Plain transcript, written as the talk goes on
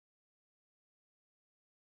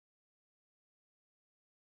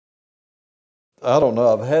I don't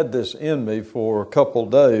know, I've had this in me for a couple of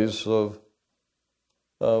days of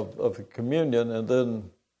the communion, and then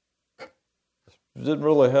didn't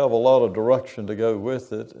really have a lot of direction to go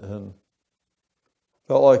with it, and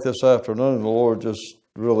felt like this afternoon the Lord just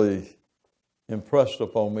really impressed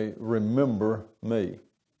upon me, remember me.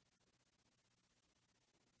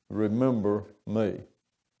 Remember me.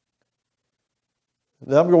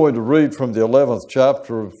 Now I'm going to read from the 11th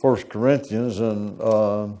chapter of 1 Corinthians, and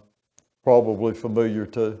probably familiar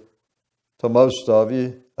to most of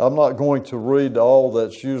you. I'm not going to read all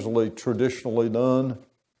that's usually traditionally done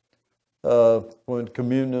when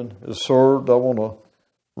communion is served. I want to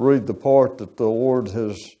read the part that the Lord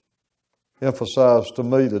has emphasized to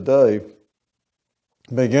me today,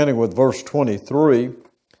 beginning with verse 23.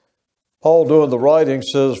 Paul, doing the writing,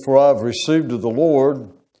 says, "For I have received of the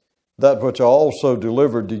Lord that which I also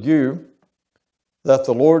delivered to you, that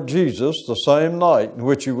the Lord Jesus, the same night in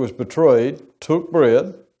which he was betrayed, took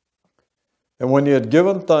bread, and when he had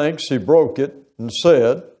given thanks, he broke it and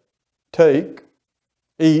said, 'Take,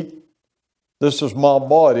 eat, this is my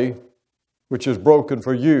body, which is broken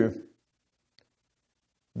for you.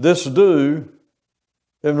 This do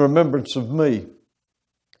in remembrance of me.'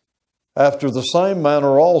 After the same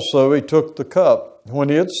manner also he took the cup when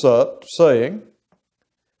he had supped, saying,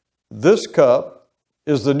 'This cup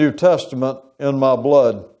is the New Testament in my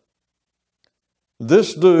blood.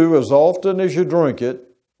 This do as often as you drink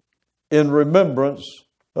it in remembrance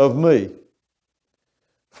of me.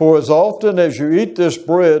 For as often as you eat this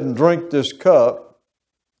bread and drink this cup,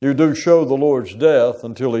 you do show the Lord's death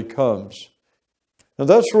until he comes.'" And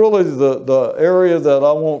that's really the area that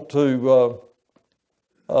I want to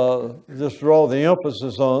just draw the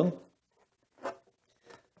emphasis on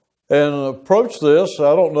and approach this.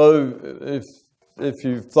 I don't know if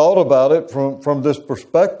you've thought about it from this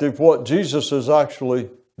perspective, what Jesus is actually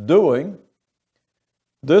doing.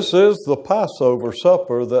 This is the Passover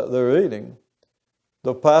supper that they're eating.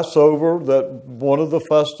 The Passover, that one of the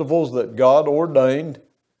festivals that God ordained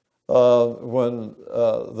when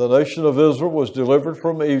the nation of Israel was delivered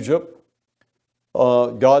from Egypt.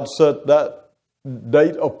 God set that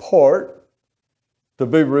date apart to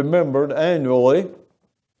be remembered annually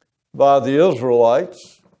by the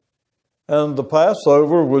Israelites. And the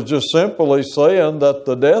Passover was just simply saying that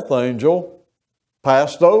the death angel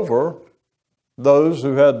passed over those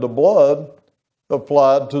who had the blood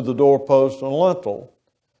applied to the doorpost and lintel.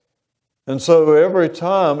 And so every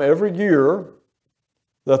time, every year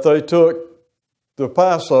that they took the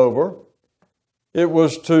Passover, it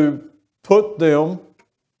was to put them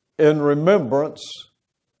in remembrance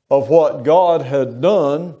of what God had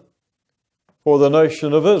done for the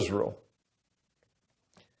nation of Israel.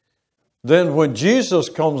 Then when Jesus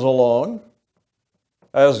comes along,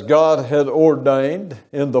 as God had ordained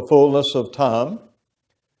in the fullness of time,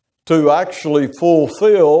 to actually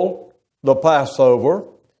fulfill the Passover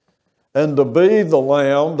and to be the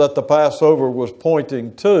lamb that the Passover was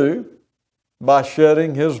pointing to by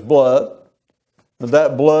shedding his blood, and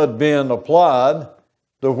that blood being applied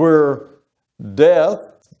to where death,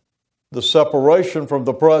 the separation from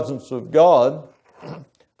the presence of God,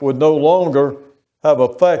 would no longer have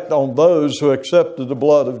effect on those who accepted the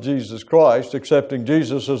blood of Jesus Christ, accepting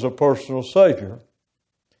Jesus as a personal Savior.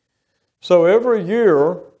 So every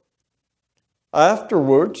year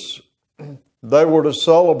afterwards, they were to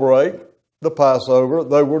celebrate the Passover.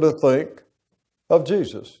 They were to think of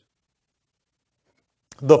Jesus.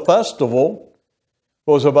 The festival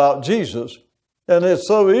was about Jesus. And it's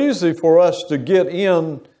so easy for us to get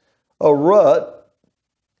in a rut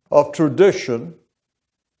of tradition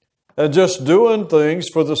and just doing things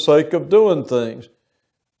for the sake of doing things.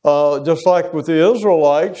 Just like with the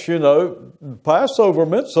Israelites, Passover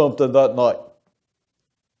meant something that night.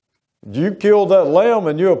 You killed that lamb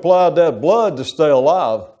and you applied that blood to stay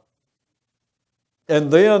alive. And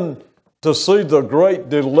then to see the great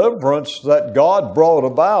deliverance that God brought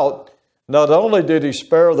about, not only did he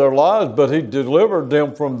spare their lives, but he delivered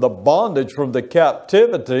them from the bondage, from the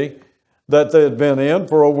captivity that they had been in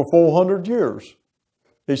for over 400 years.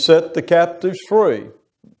 He set the captives free.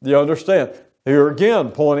 You understand? Here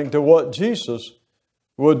again, pointing to what Jesus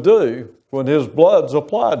would do when his blood's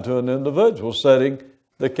applied to an individual, setting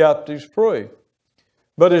the captives free.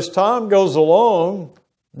 But as time goes along,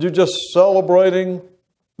 you're just celebrating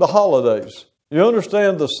the holidays. You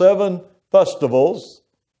understand the 7 festivals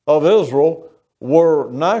of Israel were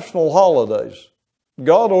national holidays.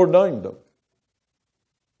 God ordained them.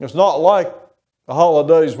 It's not like the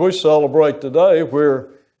holidays we celebrate today where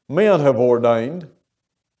men have ordained,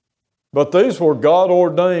 but these were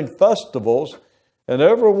God-ordained festivals, and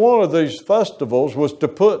every one of these festivals was to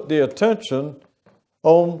put the attention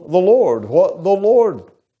on the Lord, what the Lord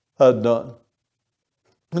had done.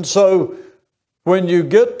 And so when you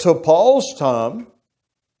get to Paul's time,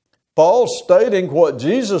 Paul's stating what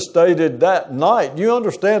Jesus stated that night. You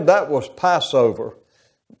understand that was Passover.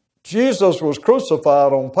 Jesus was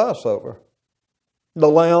crucified on Passover. The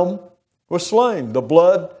lamb was slain. The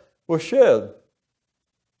blood was shed.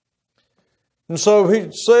 And so he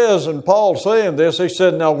says, and Paul's saying this, he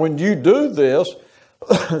said, now when you do this,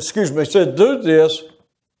 excuse me, he said, do this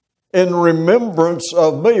in remembrance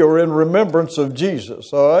of me, or in remembrance of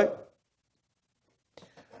Jesus, all right?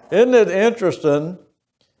 Isn't it interesting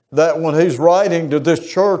that when he's writing to this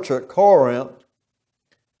church at Corinth,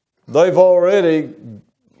 they've already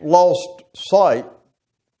lost sight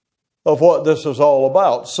of what this is all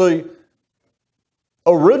about? See,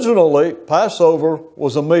 originally, Passover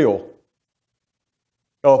was a meal,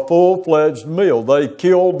 a full-fledged meal. They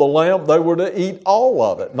killed the lamb. They were to eat all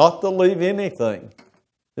of it, not to leave anything.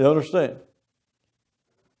 You understand?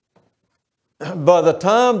 By the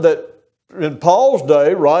time that in Paul's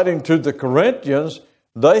day, writing to the Corinthians,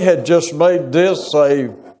 they had just made this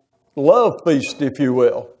a love feast, if you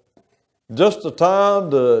will. Just a time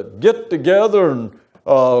to get together and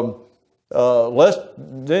let's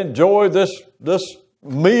enjoy this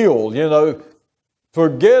meal, you know,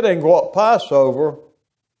 forgetting what Passover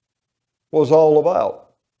was all about.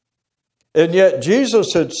 And yet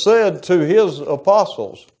Jesus had said to his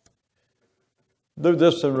apostles, do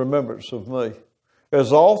this in remembrance of me.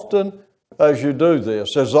 As often as you do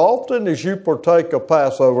this, as often as you partake of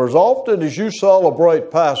Passover, as often as you celebrate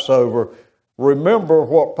Passover, remember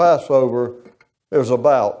what Passover is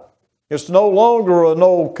about. It's no longer an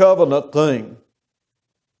old covenant thing.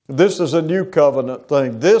 This is a new covenant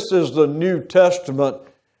thing. This is the New Testament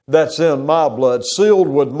that's in my blood, sealed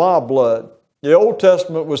with my blood. The Old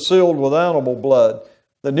Testament was sealed with animal blood.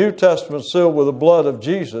 The New Testament sealed with the blood of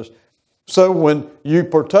Jesus. So when you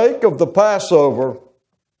partake of the Passover,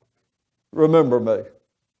 remember me.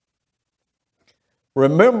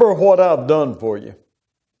 Remember what I've done for you.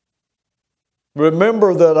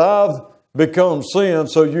 Remember that I've become sin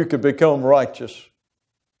so you could become righteous.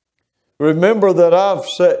 Remember that I've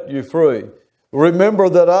set you free. Remember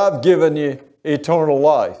that I've given you eternal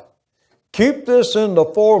life. Keep this in the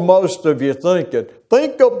foremost of your thinking.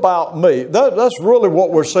 Think about me. That's really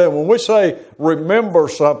what we're saying. When we say remember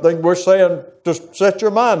something, we're saying just set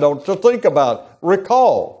your mind on it, to think about it,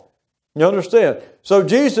 recall. You understand? So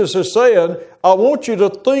Jesus is saying, I want you to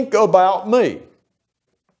think about me.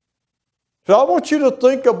 So I want you to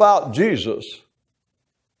think about Jesus.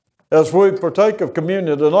 As we partake of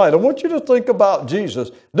communion tonight, I want you to think about Jesus.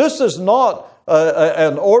 This is not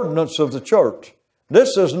an ordinance of the church.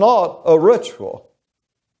 This is not a ritual.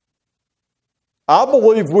 I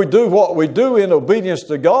believe we do what we do in obedience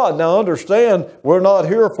to God. Now understand, we're not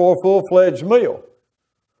here for a full-fledged meal.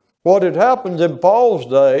 What had happened in Paul's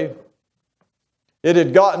day, it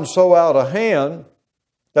had gotten so out of hand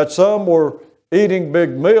that some were eating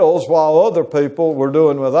big meals while other people were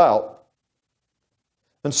doing without.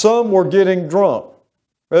 And some were getting drunk.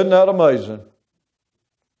 Isn't that amazing?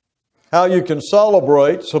 How you can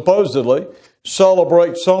supposedly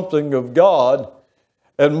celebrate something of God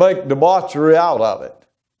and make debauchery out of it.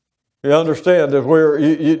 You understand that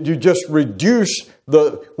you just reduce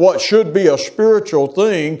what should be a spiritual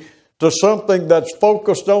thing to something that's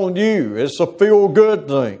focused on you. It's a feel-good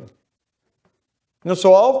thing. And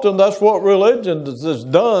so often that's what religion has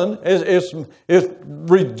done. It's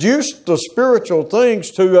reduced the spiritual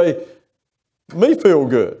things to me feel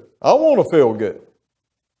good. I want to feel good.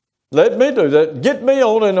 Let me do that. Get me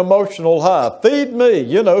on an emotional high. Feed me,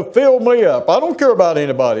 fill me up. I don't care about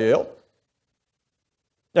anybody else.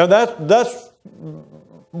 And that's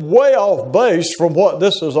way off base from what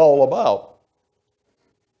this is all about.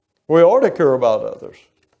 We ought to care about others.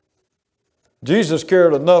 Jesus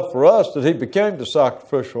cared enough for us that He became the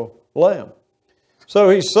sacrificial lamb. So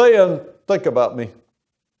He's saying, think about me.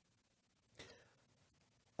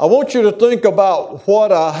 I want you to think about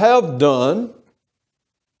what I have done.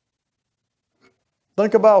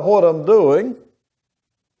 Think about what I'm doing.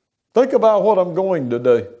 Think about what I'm going to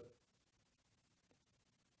do.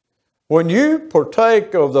 When you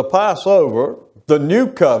partake of the Passover, the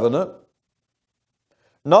new covenant,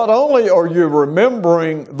 not only are you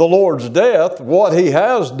remembering the Lord's death, what He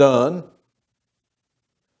has done,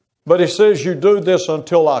 but He says you do this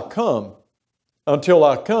until I come. Until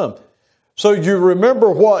I come. So you remember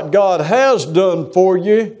what God has done for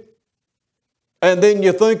you, and then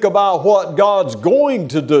you think about what God's going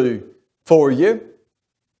to do for you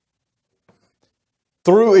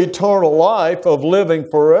through eternal life of living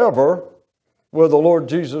forever with the Lord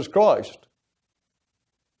Jesus Christ.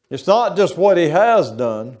 It's not just what He has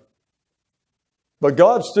done, but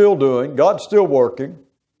God's still doing, God's still working.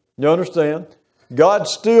 You understand?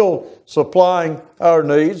 God's still supplying our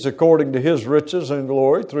needs according to His riches and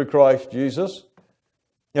glory through Christ Jesus.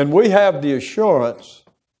 And we have the assurance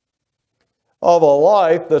of a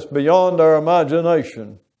life that's beyond our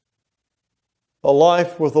imagination. A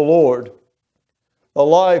life with the Lord. A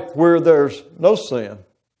life where there's no sin.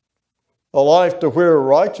 A life to where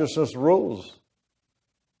righteousness rules.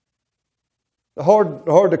 Hard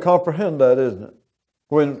to comprehend that, isn't it?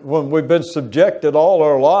 When we've been subjected all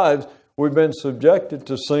our lives, we've been subjected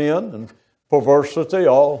to sin and perversity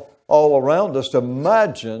all around us.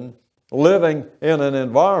 Imagine living in an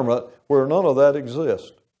environment where none of that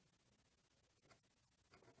exists.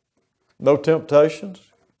 No temptations.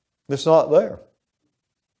 It's not there.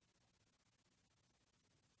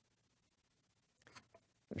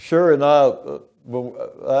 Sherry and I,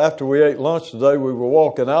 after we ate lunch today, we were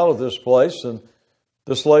walking out of this place, and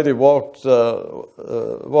this lady walked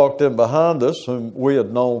in behind us, whom we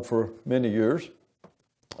had known for many years.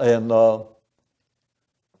 And I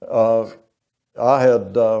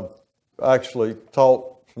had actually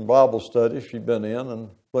taught some Bible studies she'd been in and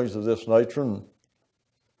things of this nature.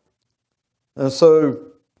 And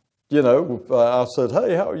so, I said,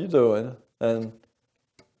 "Hey, how are you doing?" And,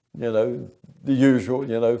 the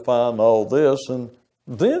usual, fine, all this. And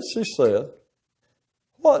then she said,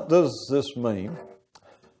 "What does this mean?"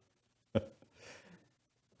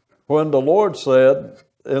 When the Lord said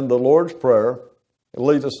in the Lord's Prayer,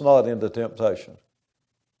 "Lead us not into temptation."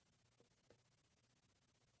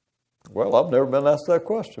 Well, I've never been asked that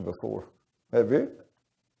question before. Have you?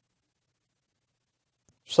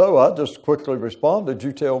 So I just quickly responded,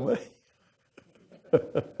 "You tell me."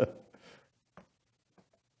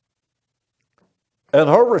 And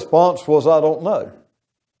her response was, "I don't know."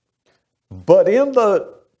 But in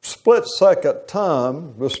the split-second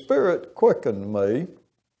time, the Spirit quickened me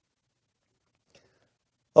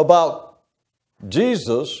about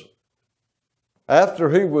Jesus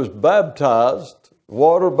after He was baptized,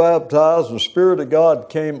 water baptized, and the Spirit of God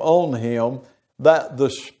came on Him, that the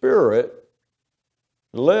Spirit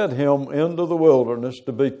led Him into the wilderness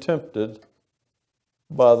to be tempted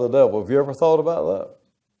by the devil. Have you ever thought about that?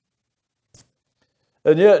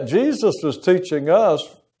 And yet Jesus was teaching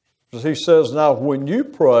us, as He says, "Now when you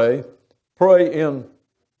pray, pray in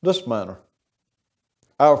this manner.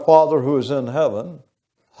 Our Father who is in heaven,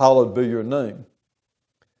 hallowed be your name.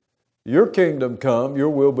 Your kingdom come, your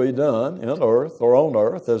will be done in earth or on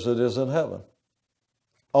earth as it is in heaven."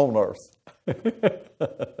 On earth.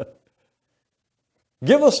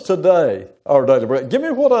 "Give us today our daily bread." Give me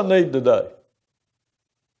what I need today.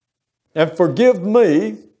 "And forgive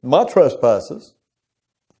me my trespasses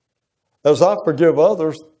as I forgive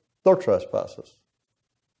others their trespasses."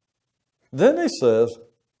 Then He says,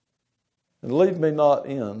 "And lead me not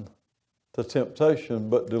in to temptation,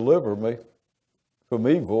 but deliver me from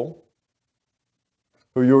evil.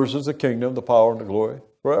 For yours is the kingdom, the power, and the glory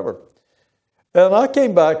forever." And I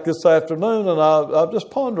came back this afternoon, and I'm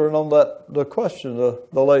just pondering on the question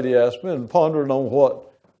the lady asked me, and pondering on what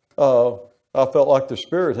I felt like the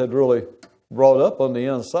Spirit had really brought up on the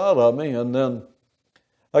inside of me. And then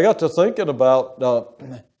I got to thinking about,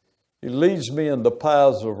 He leads me in the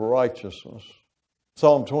paths of righteousness.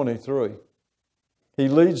 Psalm 23. He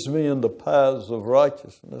leads me in the paths of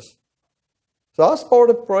righteousness. So I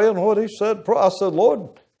started praying what He said. I said,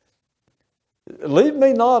 "Lord, lead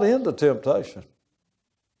me not into temptation,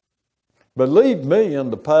 but lead me in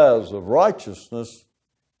the paths of righteousness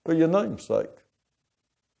for your name's sake."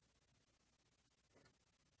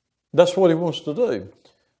 That's what He wants to do.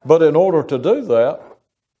 But in order to do that,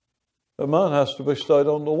 the mind has to be stayed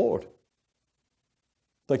on the Lord.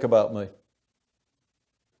 Think about me.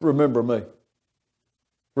 Remember me.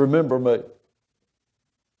 Remember me.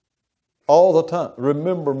 All the time.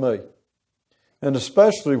 Remember me. And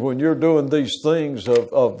especially when you're doing these things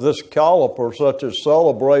of this caliber, such as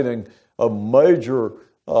celebrating a major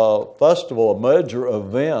festival, a major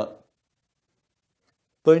event,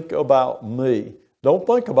 think about me. Don't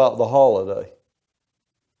think about the holiday.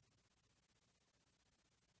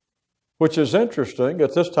 Which is interesting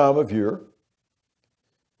at this time of year.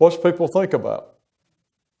 What's people think about?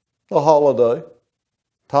 The holiday,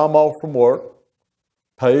 time off from work,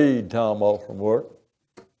 paid time off from work.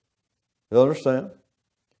 You understand?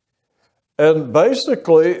 And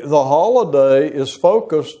basically, the holiday is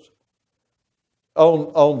focused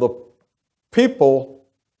on the people,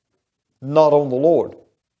 not on the Lord.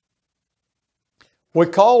 We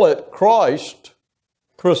call it Christ,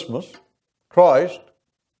 Christmas, Christ,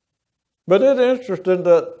 but it's interesting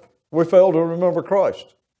that we fail to remember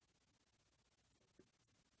Christ.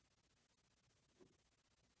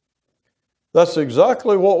 That's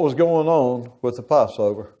exactly what was going on with the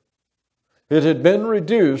Passover. It had been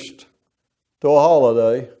reduced to a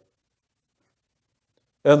holiday,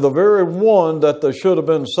 and the very one that they should have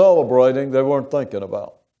been celebrating, they weren't thinking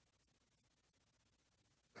about.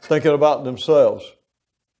 Thinking about themselves.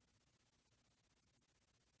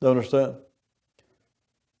 You understand?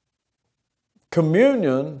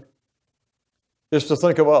 Communion is to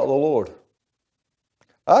think about the Lord.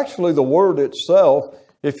 Actually, the word itself,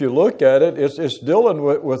 if you look at it, it's dealing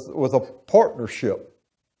with a partnership,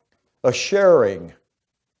 a sharing.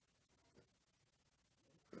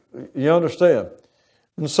 You understand?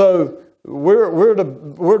 And so we're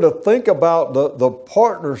to think about the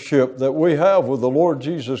partnership that we have with the Lord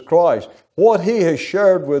Jesus Christ, what He has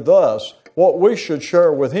shared with us, what we should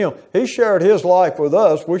share with Him. He shared His life with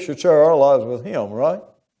us, we should share our lives with Him, right?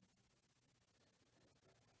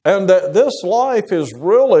 And that this life is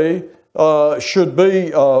really, should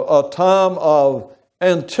be a time of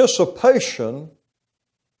anticipation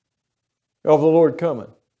of the Lord coming.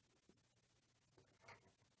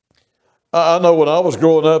 I know when I was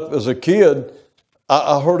growing up as a kid,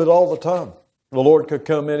 I heard it all the time. The Lord could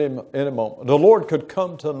come any moment. The Lord could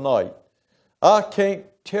come tonight. I can't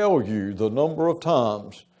tell you the number of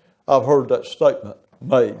times I've heard that statement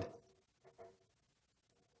made.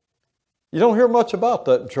 You don't hear much about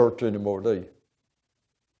that in church anymore, do you?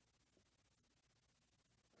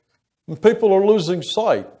 And people are losing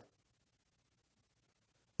sight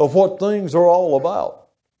of what things are all about.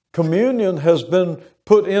 Communion has been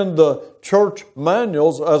put in the church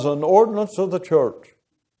manuals as an ordinance of the church.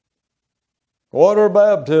 Water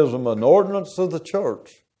baptism, an ordinance of the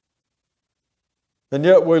church. And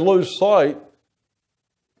yet we lose sight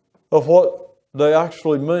of what they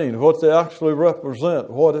actually mean, what they actually represent,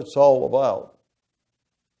 what it's all about.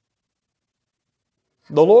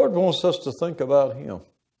 The Lord wants us to think about Him.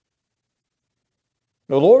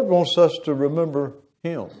 The Lord wants us to remember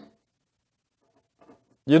Him.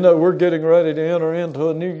 You know, we're getting ready to enter into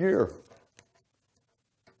a new year.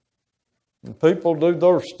 And people do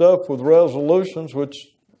their stuff with resolutions, which,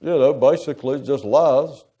 basically just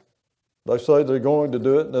lies. They say they're going to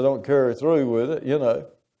do it and they don't carry through with it,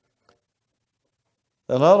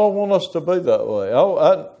 And I don't want us to be that way.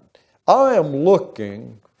 I am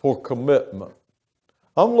looking for commitment.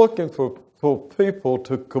 I'm looking for people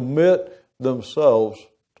to commit themselves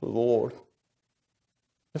to the Lord.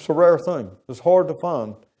 It's a rare thing. It's hard to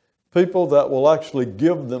find people that will actually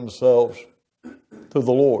give themselves to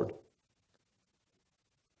the Lord.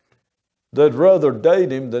 They'd rather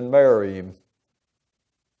date Him than marry Him.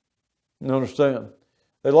 You understand?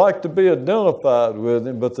 They like to be identified with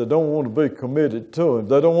Him, but they don't want to be committed to Him.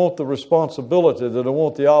 They don't want the responsibility. They don't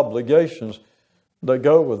want the obligations that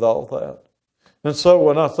go with all that. And so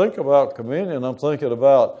when I think about communion, I'm thinking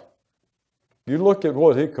about, you look at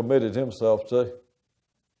what He committed Himself to.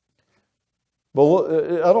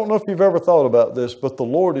 But I don't know if you've ever thought about this, but the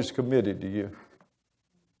Lord is committed to you.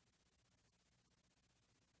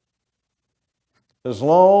 As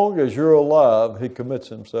long as you're alive, He commits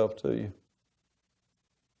Himself to you.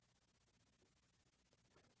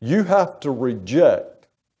 You have to reject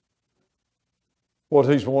what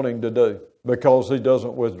He's wanting to do because He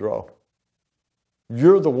doesn't withdraw.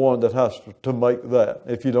 You're the one that has to make that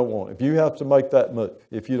if you don't want it. If you have to make that move,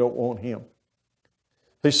 if you don't want Him.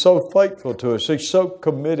 He's so faithful to us. He's so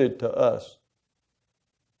committed to us.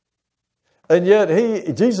 And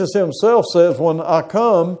yet Jesus Himself says, when I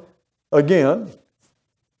come again,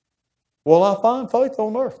 will I find faith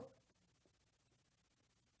on earth?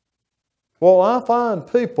 Will I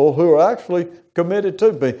find people who are actually committed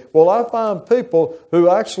to me? Will I find people who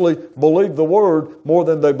actually believe the Word more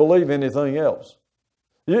than they believe anything else?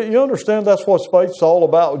 You understand that's what faith's all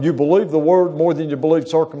about. You believe the Word more than you believe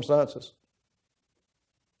circumstances.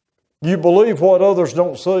 You believe what others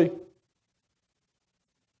don't see.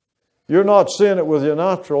 You're not seeing it with your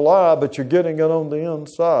natural eye, but you're getting it on the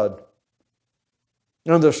inside.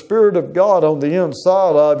 And the Spirit of God on the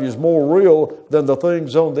inside of you is more real than the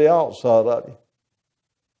things on the outside of you.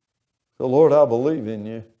 So, Lord, I believe in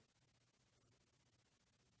you.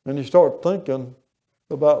 And you start thinking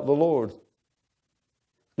about the Lord.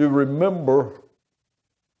 You remember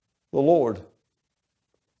the Lord.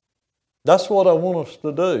 That's what I want us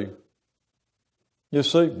to do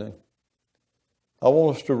this evening. I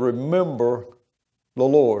want us to remember the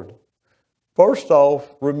Lord. First off,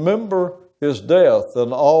 remember His death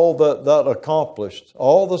and all that accomplished,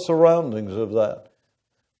 all the surroundings of that,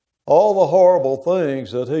 all the horrible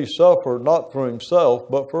things that He suffered, not for Himself,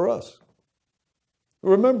 but for us.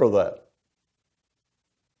 Remember that.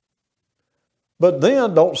 But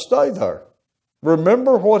then don't stay there.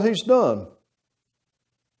 Remember what He's done.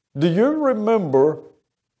 Do you remember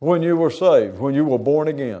when you were saved, when you were born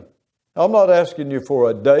again? I'm not asking you for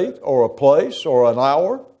a date or a place or an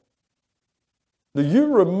hour. Do you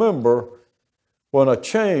remember when a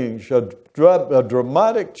change, a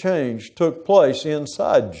dramatic change took place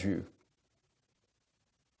inside you?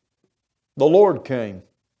 The Lord came.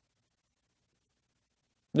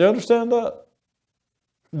 You understand that?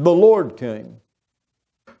 The Lord came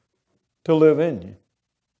to live in you.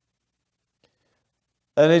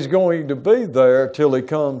 And He's going to be there till He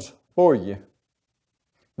comes for you.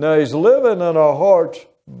 Now, He's living in our hearts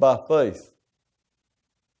by faith.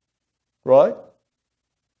 Right?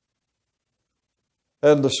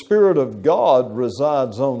 And the Spirit of God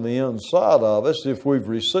resides on the inside of us if we've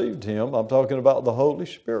received Him. I'm talking about the Holy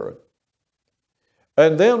Spirit.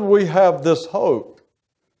 And then we have this hope.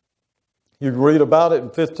 You read about it in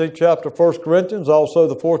 15th chapter of 1 Corinthians, also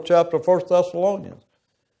the 4th chapter of 1 Thessalonians,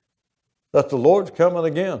 that the Lord's coming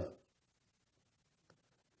again.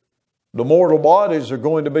 The mortal bodies are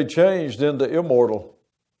going to be changed into immortal.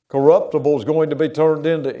 Corruptible is going to be turned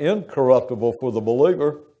into incorruptible for the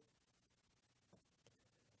believer.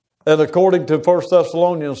 And according to 1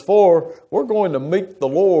 Thessalonians 4, we're going to meet the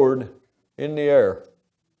Lord in the air.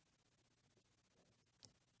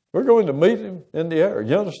 We're going to meet Him in the air.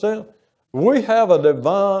 You understand? We have a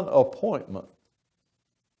divine appointment.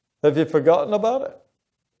 Have you forgotten about it?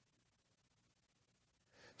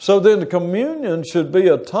 So then the communion should be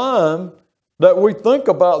a time that we think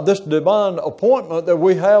about this divine appointment that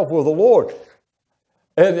we have with the Lord.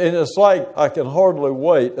 And it's like, I can hardly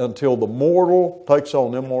wait until the mortal takes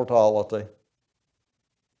on immortality.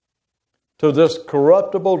 To this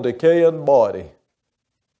corruptible, decaying body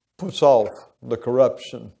puts off the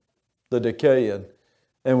corruption, the decaying,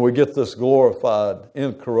 and we get this glorified,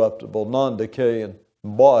 incorruptible, non-decaying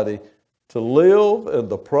body to live in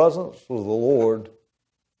the presence of the Lord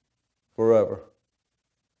forever.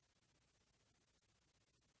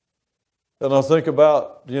 And I think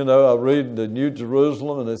about, I read the New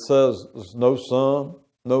Jerusalem and it says there's no sun,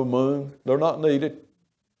 no moon. They're not needed.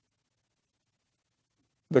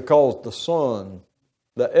 Because the sun,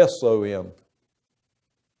 the S-O-N,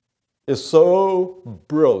 is so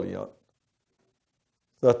brilliant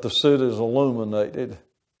that the city is illuminated.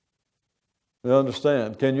 You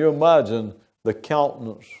understand? Can you imagine the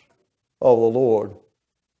countenance of the Lord?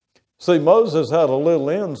 See, Moses had a little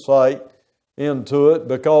insight into it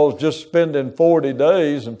because just spending 40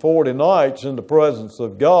 days and 40 nights in the presence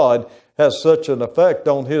of God has such an effect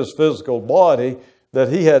on his physical body that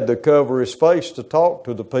he had to cover his face to talk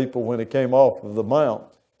to the people when he came off of the mount.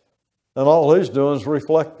 And all he's doing is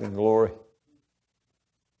reflecting glory.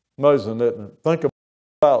 Amazing, isn't it? Think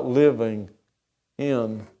about living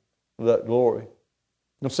in that glory.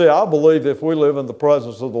 And see, I believe if we live in the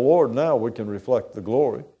presence of the Lord now, we can reflect the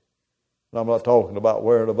glory. And I'm not talking about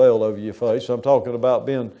wearing a veil over your face. I'm talking about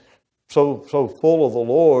being so full of the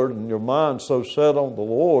Lord and your mind so set on the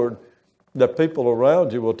Lord that people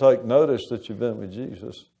around you will take notice that you've been with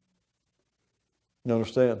Jesus. You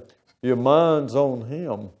understand? Your mind's on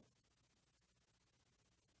Him.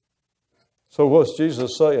 So what's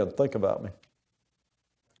Jesus saying? Think about me.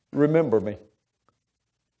 Remember me.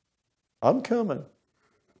 I'm coming.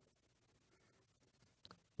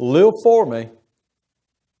 Live for me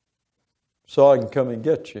so I can come and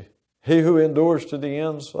get you. He who endures to the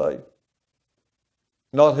end saved.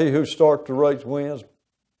 Not he who starts the race wins.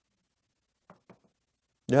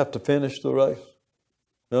 You have to finish the race.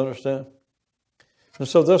 You understand? And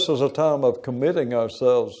so this is a time of committing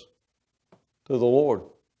ourselves to the Lord.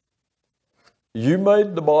 You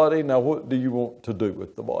made the body, now what do you want to do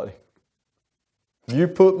with the body? You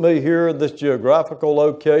put me here in this geographical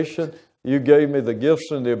location. You gave me the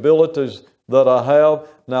gifts and the abilities that I have.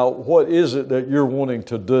 Now, what is it that you're wanting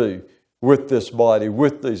to do with this body,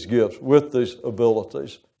 with these gifts, with these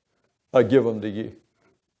abilities? I give them to you.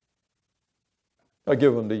 I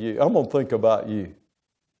give them to you. I'm going to think about you,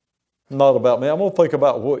 not about me. I'm going to think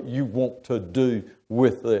about what you want to do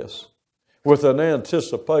with this, with an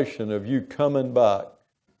anticipation of you coming back,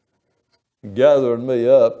 gathering me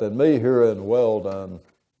up, and me hearing, well done,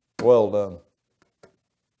 well done.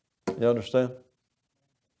 You understand?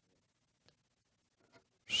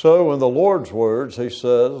 So in the Lord's words, He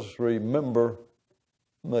says, remember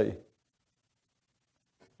me.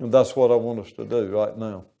 And that's what I want us to do right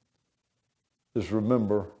now, is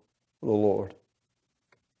remember the Lord.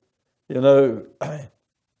 You know,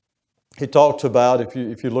 He talks about,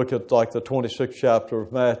 if you look at like the 26th chapter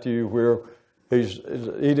of Matthew, where He's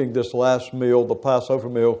eating this last meal, the Passover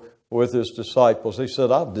meal, with His disciples. He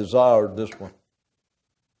said, I've desired this one.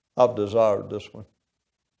 I've desired this one.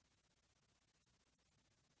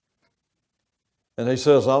 And he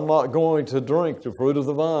says, I'm not going to drink the fruit of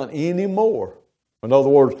the vine anymore. In other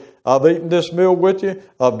words, I've eaten this meal with you.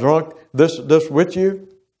 I've drunk this with you.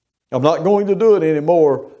 I'm not going to do it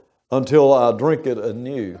anymore until I drink it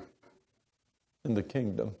anew in the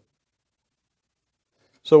kingdom.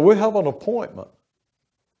 So we have an appointment.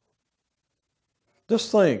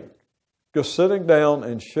 Just think, just sitting down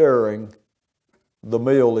and sharing the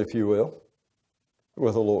meal, if you will,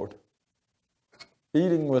 with the Lord.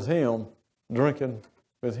 Eating with Him, drinking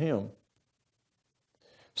with Him.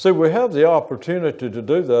 See, we have the opportunity to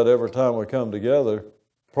do that every time we come together.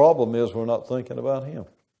 Problem is we're not thinking about Him.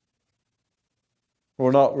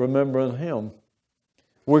 We're not remembering Him.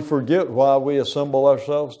 We forget why we assemble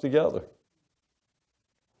ourselves together.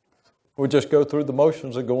 We just go through the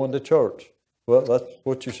motions of going to church. Well, that's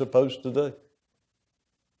what you're supposed to do.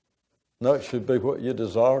 No, it should be what you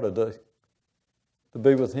desire to do. To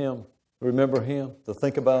be with Him, remember Him, to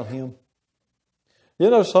think about Him. You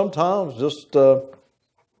know, sometimes just,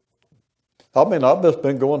 I've just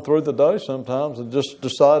been going through the day sometimes and just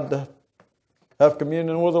decide to have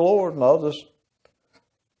communion with the Lord, and I'll just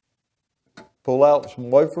pull out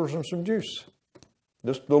some wafers and some juice.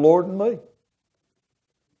 Just the Lord and me.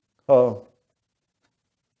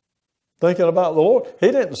 Thinking about the Lord.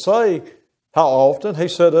 He didn't say how often. He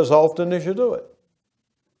said as often as you do it.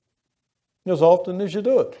 As often as you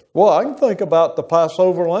do it. Well, I can think about the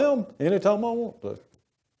Passover lamb anytime I want to.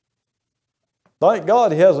 Thank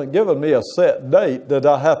God He hasn't given me a set date that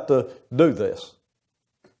I have to do this.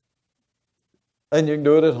 And you can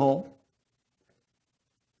do it at home.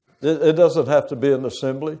 It doesn't have to be an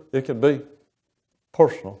assembly. It can be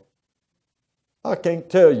personal. I can't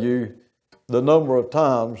tell you the number of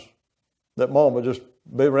times that Mama just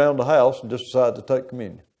be around the house and just decide to take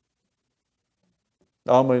communion.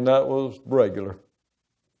 I mean, that was regular.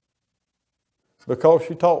 Because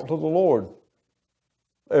she talked to the Lord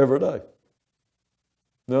every day.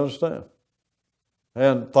 You understand?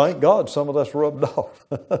 And thank God some of that's rubbed off.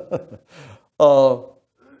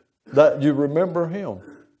 That you remember Him.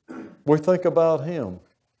 We think about Him.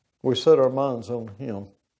 We set our minds on Him.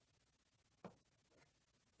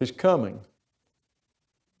 He's coming.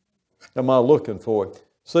 Am I looking for it?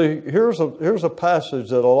 See, here's a passage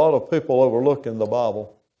that a lot of people overlook in the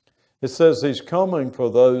Bible. It says He's coming for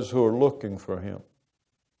those who are looking for Him.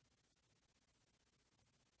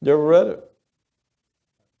 You ever read it?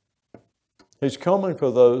 He's coming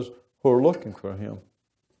for those who are looking for Him.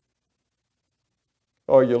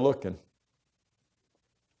 Are you looking?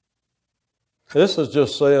 This is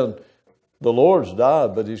just saying the Lord's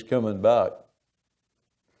died, but He's coming back.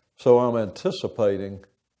 So I'm anticipating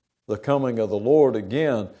the coming of the Lord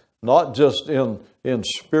again, not just in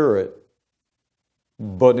spirit,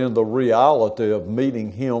 but in the reality of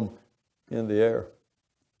meeting Him in the air.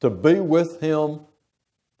 To be with Him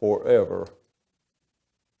forever.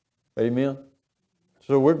 Amen?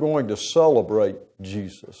 So we're going to celebrate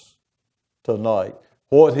Jesus tonight.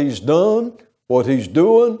 What He's done, what He's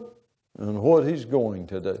doing, and what He's going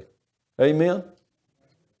to do. Amen?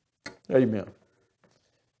 Amen.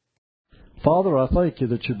 Father, I thank You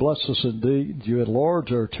that You bless us indeed. You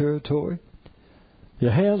enlarge our territory.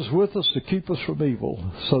 Your hands with us to keep us from evil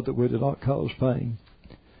so that we do not cause pain.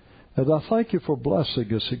 And I thank You for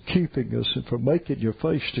blessing us and keeping us and for making Your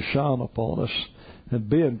face to shine upon us and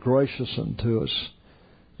being gracious unto us.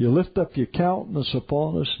 You lift up Your countenance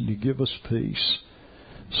upon us and You give us peace.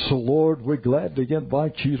 So, Lord, we gladly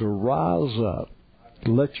invite You to rise up.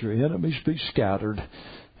 Let Your enemies be scattered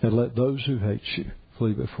and let those who hate You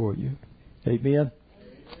flee before You. Amen.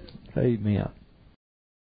 Amen.